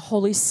have the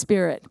Holy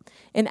Spirit.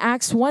 In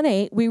Acts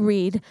 1:8, we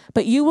read,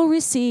 but you will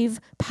receive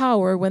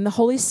power when the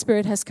Holy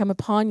Spirit has come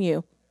upon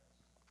you.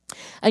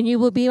 And you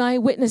will be my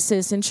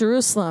witnesses in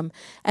Jerusalem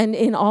and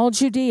in all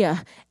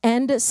Judea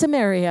and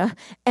Samaria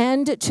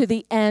and to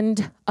the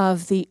end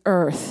of the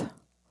earth.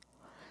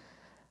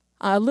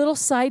 A little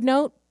side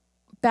note,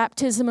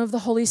 baptism of the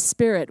Holy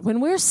Spirit.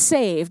 When we're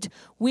saved,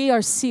 we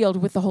are sealed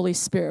with the Holy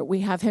Spirit. We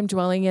have him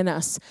dwelling in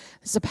us.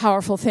 It's a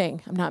powerful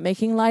thing. I'm not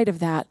making light of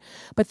that,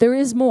 but there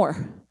is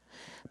more.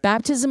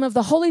 Baptism of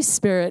the Holy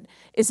Spirit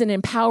is an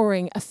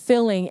empowering, a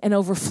filling, and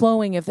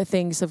overflowing of the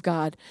things of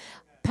God.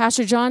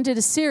 Pastor John did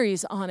a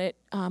series on it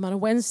on a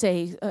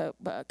Wednesday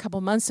a couple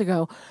months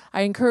ago.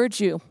 I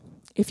encourage you,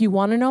 if you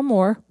want to know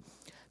more,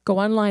 go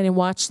online and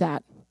watch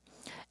that.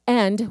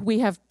 And we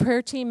have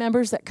prayer team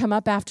members that come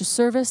up after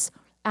service.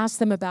 Ask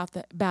them about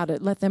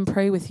it. Let them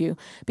pray with you,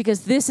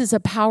 because this is a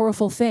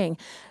powerful thing.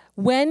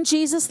 When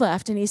Jesus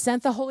left and he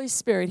sent the Holy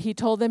Spirit, he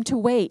told them to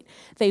wait.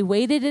 They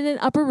waited in an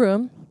upper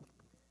room,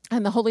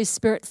 and the Holy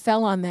Spirit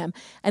fell on them,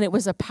 and it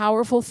was a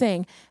powerful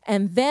thing.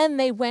 And then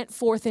they went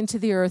forth into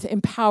the earth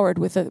empowered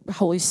with the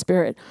Holy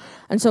Spirit.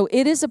 And so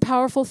it is a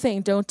powerful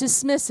thing. Don't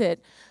dismiss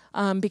it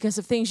because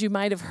of things you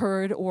might have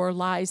heard or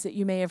lies that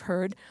you may have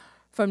heard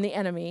from the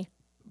enemy.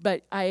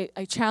 But I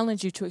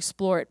challenge you to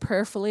explore it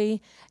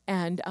prayerfully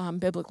and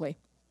biblically.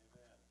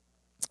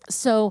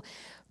 So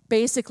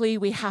basically,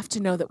 we have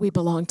to know that we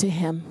belong to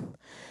him.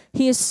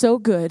 He is so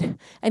good,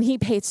 and he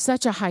paid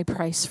such a high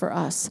price for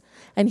us,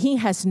 and he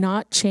has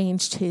not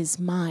changed his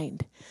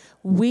mind.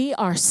 We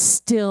are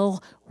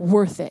still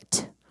worth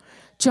it.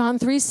 John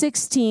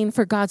 3:16,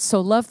 for God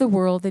so loved the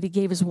world that he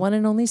gave his one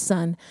and only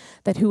Son,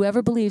 that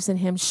whoever believes in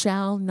him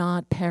shall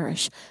not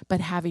perish,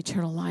 but have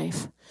eternal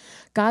life.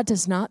 God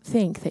does not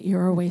think that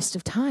you're a waste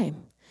of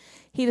time.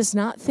 He does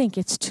not think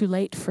it's too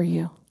late for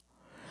you.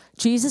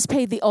 Jesus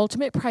paid the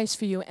ultimate price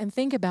for you, and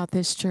think about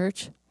this,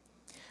 church.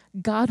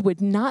 God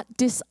would not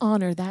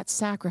dishonor that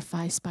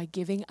sacrifice by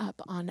giving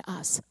up on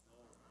us.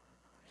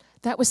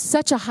 That was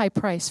such a high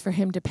price for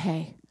him to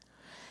pay.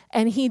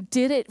 And he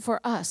did it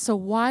for us. So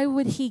why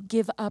would he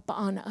give up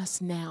on us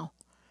now?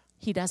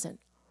 He doesn't.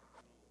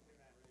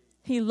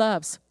 He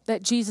loves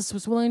that Jesus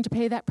was willing to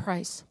pay that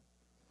price.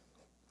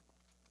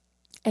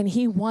 And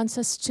he wants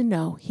us to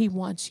know, he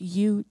wants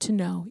you to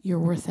know you're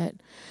worth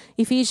it.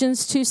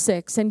 Ephesians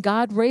 2:6, and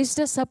God raised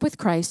us up with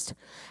Christ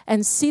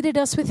and seated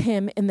us with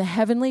him in the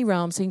heavenly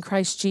realms in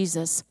Christ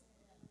Jesus.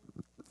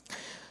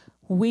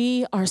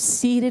 We are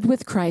seated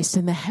with Christ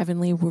in the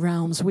heavenly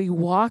realms. We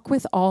walk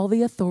with all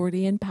the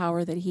authority and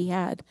power that he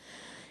had.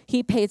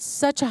 He paid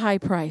such a high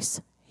price.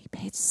 He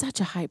paid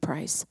such a high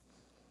price.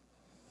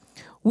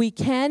 We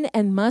can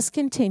and must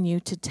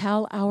continue to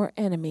tell our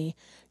enemy,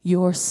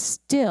 you're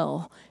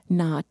still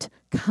not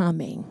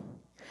coming.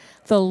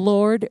 The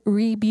Lord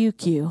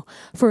rebuke you.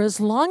 For as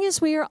long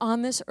as we are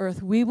on this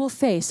earth, we will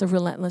face a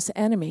relentless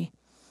enemy.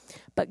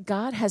 But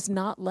God has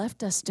not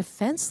left us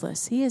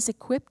defenseless. He has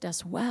equipped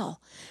us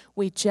well.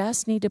 We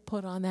just need to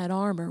put on that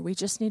armor. We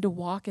just need to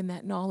walk in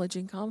that knowledge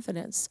and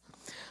confidence.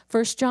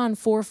 1 John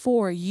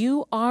 4:4,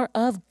 you are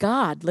of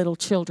God, little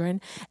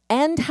children,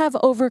 and have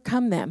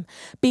overcome them,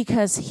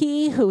 because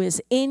he who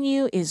is in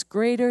you is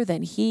greater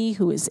than he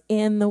who is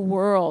in the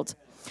world.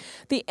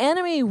 The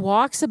enemy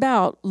walks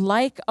about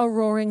like a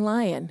roaring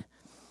lion,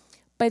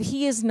 but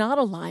he is not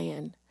a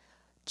lion.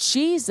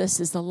 Jesus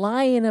is the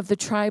Lion of the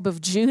tribe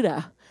of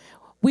Judah.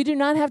 We do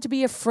not have to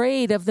be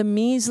afraid of the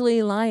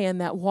measly lion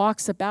that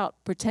walks about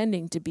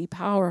pretending to be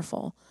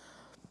powerful.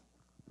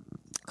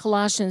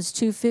 Colossians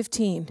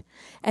 2:15.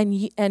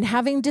 And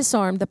having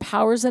disarmed the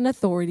powers and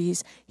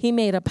authorities, he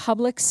made a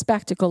public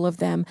spectacle of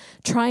them,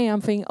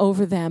 triumphing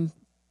over them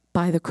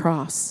by the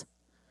cross.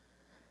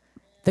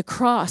 The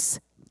cross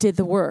did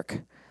the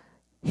work.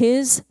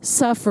 His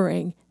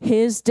suffering,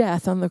 his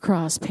death on the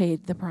cross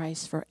paid the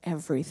price for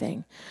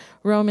everything.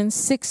 Romans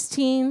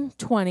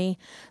 16:20,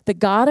 the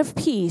God of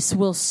peace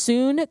will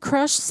soon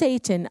crush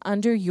Satan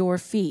under your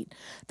feet.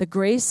 The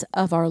grace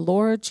of our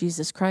Lord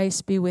Jesus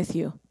Christ be with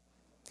you.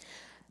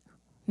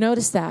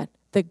 Notice that.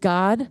 The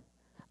God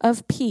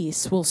of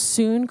peace will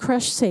soon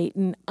crush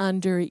Satan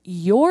under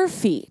your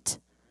feet.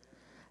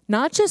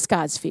 Not just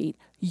God's feet,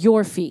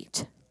 your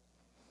feet.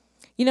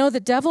 You know, the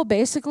devil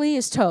basically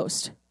is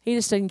toast. He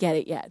just didn't get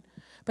it yet,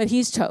 but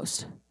he's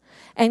toast.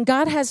 And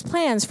God has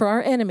plans for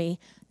our enemy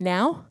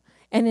now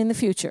and in the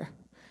future.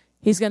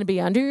 He's going to be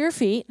under your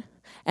feet.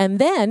 And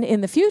then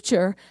in the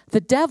future,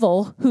 the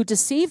devil who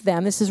deceived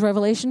them, this is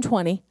Revelation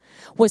 20,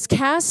 was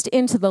cast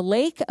into the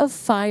lake of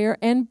fire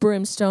and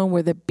brimstone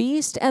where the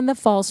beast and the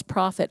false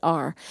prophet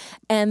are.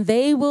 And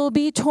they will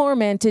be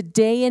tormented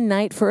day and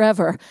night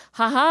forever.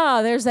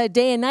 There's that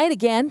day and night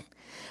again.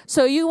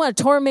 So you want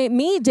to torment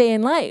me day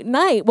and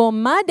night. Well,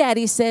 my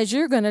daddy says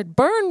you're going to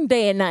burn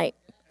day and night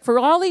for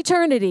all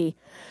eternity.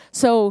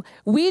 So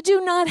we do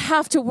not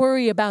have to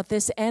worry about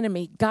this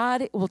enemy.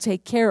 God will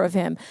take care of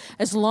him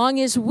as long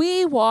as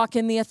we walk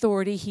in the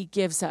authority he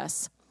gives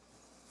us.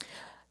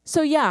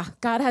 So yeah,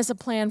 God has a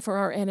plan for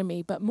our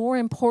enemy, but more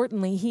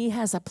importantly, he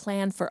has a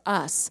plan for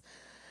us.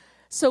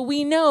 So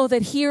we know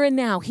that here and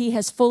now, he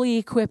has fully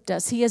equipped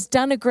us. He has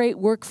done a great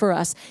work for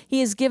us. He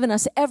has given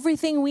us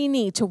everything we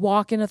need to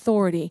walk in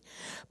authority.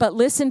 But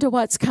listen to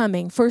what's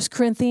coming. 1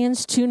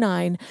 Corinthians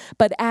 2:9.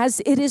 But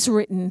as it is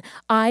written,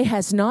 eye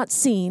has not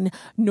seen,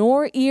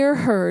 nor ear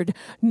heard,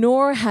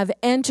 nor have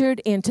entered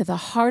into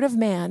the heart of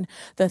man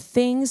the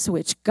things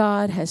which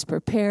God has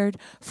prepared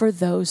for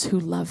those who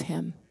love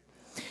him.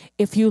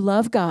 If you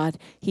love God,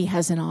 he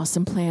has an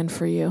awesome plan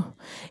for you.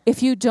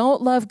 If you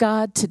don't love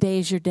God,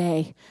 today's your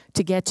day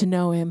to get to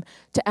know him,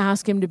 to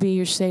ask him to be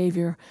your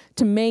Savior,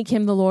 to make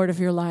him the Lord of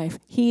your life.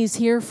 He's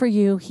here for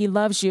you. He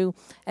loves you.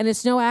 And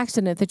it's no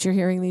accident that you're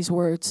hearing these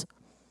words.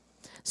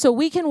 So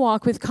we can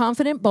walk with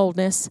confident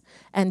boldness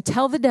and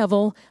tell the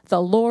devil,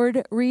 the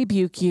Lord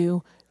rebuke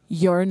you.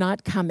 You're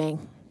not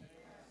coming.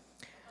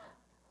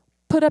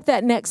 Put up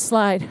that next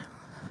slide.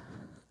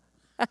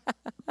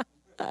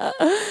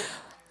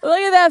 Look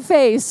at that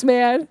face,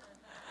 man.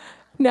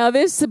 Now,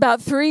 this is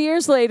about 3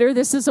 years later.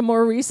 This is a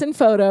more recent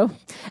photo.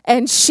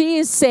 And she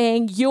is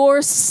saying,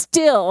 you're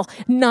still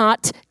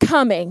not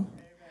coming.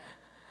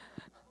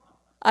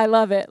 I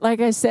love it.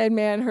 Like I said,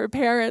 man, her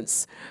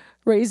parents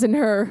raising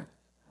her,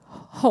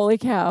 holy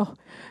cow,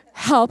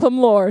 help them,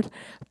 Lord.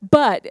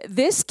 But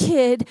this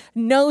kid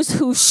knows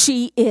who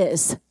she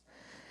is.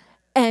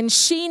 And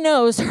she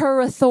knows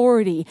her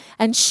authority.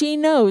 And she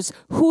knows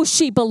who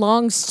she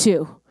belongs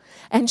to.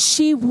 And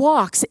she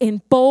walks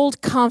in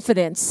bold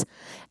confidence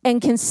and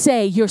can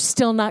say, you're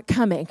still not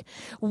coming.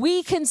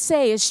 We can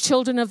say as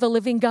children of the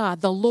living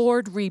God, the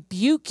Lord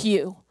rebuke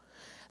you.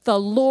 The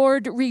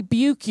Lord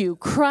rebuke you.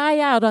 Cry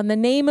out on the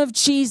name of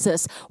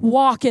Jesus.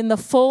 Walk in the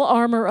full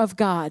armor of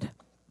God.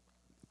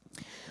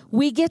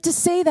 We get to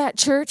say that,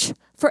 church,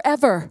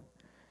 forever.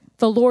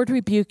 The Lord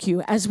rebuke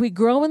you. As we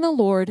grow in the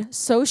Lord,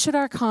 so should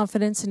our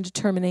confidence and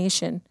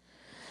determination.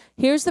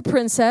 Here's the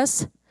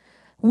princess.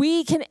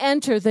 We can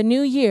enter the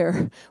new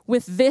year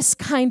with this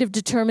kind of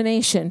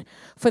determination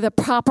for the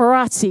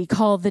paparazzi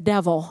called the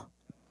devil.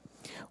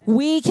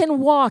 We can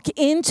walk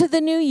into the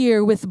new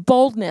year with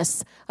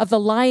boldness of the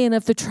Lion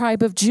of the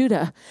tribe of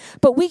Judah.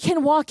 But we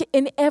can walk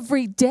in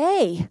every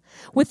day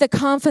with the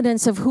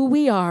confidence of who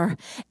we are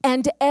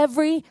and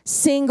every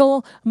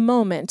single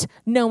moment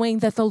knowing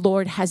that the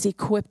Lord has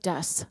equipped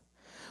us.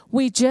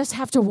 We just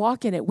have to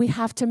walk in it. We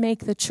have to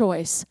make the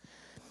choice.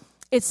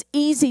 It's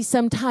easy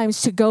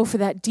sometimes to go for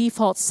that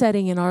default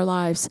setting in our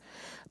lives.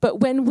 But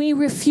when we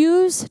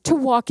refuse to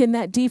walk in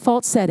that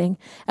default setting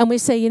and we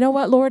say, you know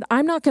what, Lord,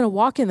 I'm not going to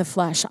walk in the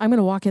flesh. I'm going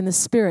to walk in the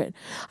Spirit.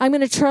 I'm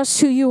going to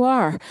trust who you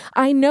are.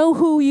 I know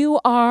who you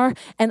are,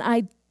 and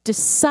I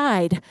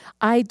decide,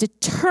 I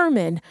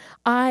determine,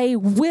 I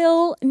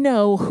will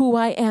know who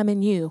I am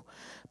in you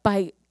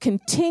by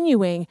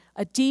continuing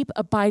a deep,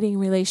 abiding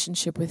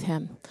relationship with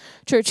him.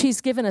 Church, he's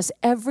given us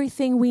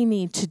everything we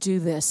need to do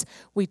this.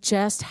 We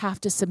just have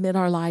to submit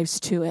our lives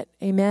to it.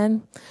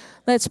 Amen?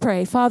 Let's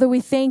pray. Father,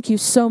 we thank you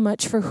so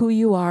much for who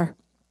you are.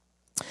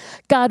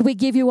 God, we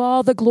give you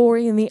all the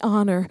glory and the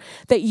honor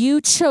that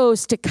you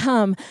chose to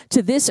come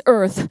to this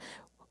earth.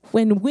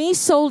 When we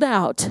sold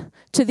out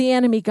to the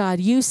enemy,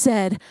 God, you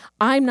said,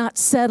 I'm not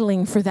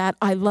settling for that.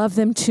 I love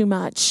them too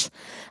much.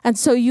 And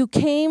so you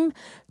came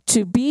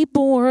to be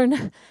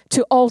born,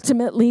 to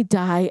ultimately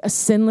die a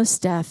sinless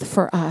death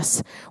for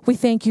us. We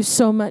thank you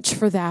so much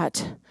for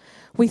that.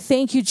 We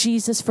thank you,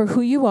 Jesus, for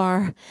who you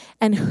are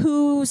and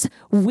whose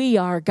we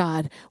are,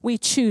 God. We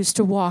choose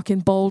to walk in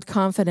bold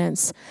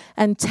confidence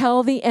and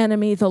tell the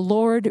enemy, the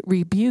Lord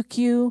rebuke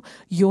you,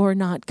 you're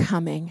not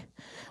coming.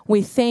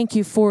 We thank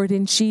you for it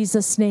in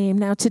Jesus' name.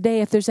 Now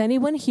today, if there's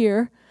anyone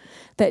here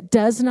that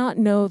does not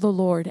know the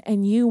Lord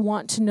and you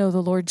want to know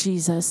the Lord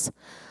Jesus,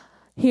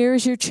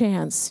 here's your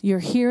chance. You're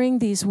hearing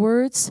these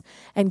words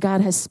and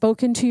God has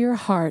spoken to your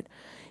heart.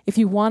 If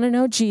you want to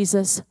know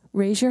Jesus,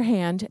 raise your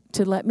hand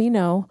to let me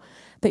know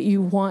that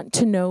you want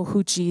to know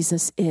who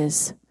Jesus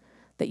is,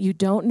 that you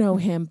don't know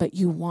him, but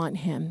you want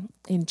him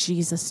in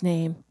Jesus'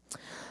 name.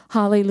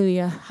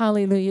 Hallelujah.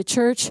 Hallelujah.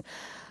 Church,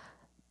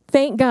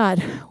 thank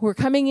God we're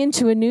coming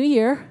into a new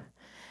year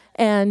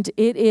and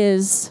it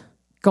is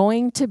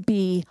going to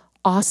be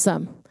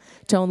awesome.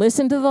 Don't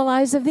listen to the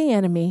lies of the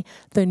enemy.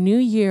 The new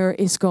year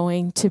is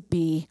going to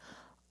be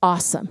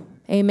awesome.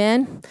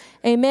 Amen.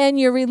 Amen.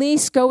 You're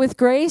released. Go with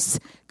grace.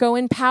 Go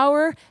in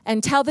power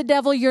and tell the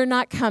devil you're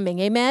not coming.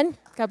 Amen.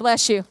 God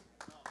bless you.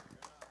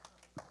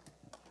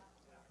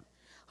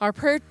 Our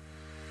prayer.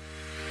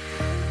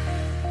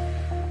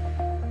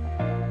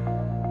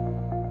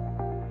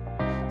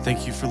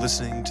 Thank you for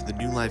listening to the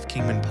New Life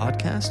Kingman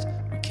podcast.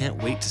 We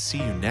can't wait to see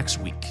you next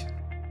week.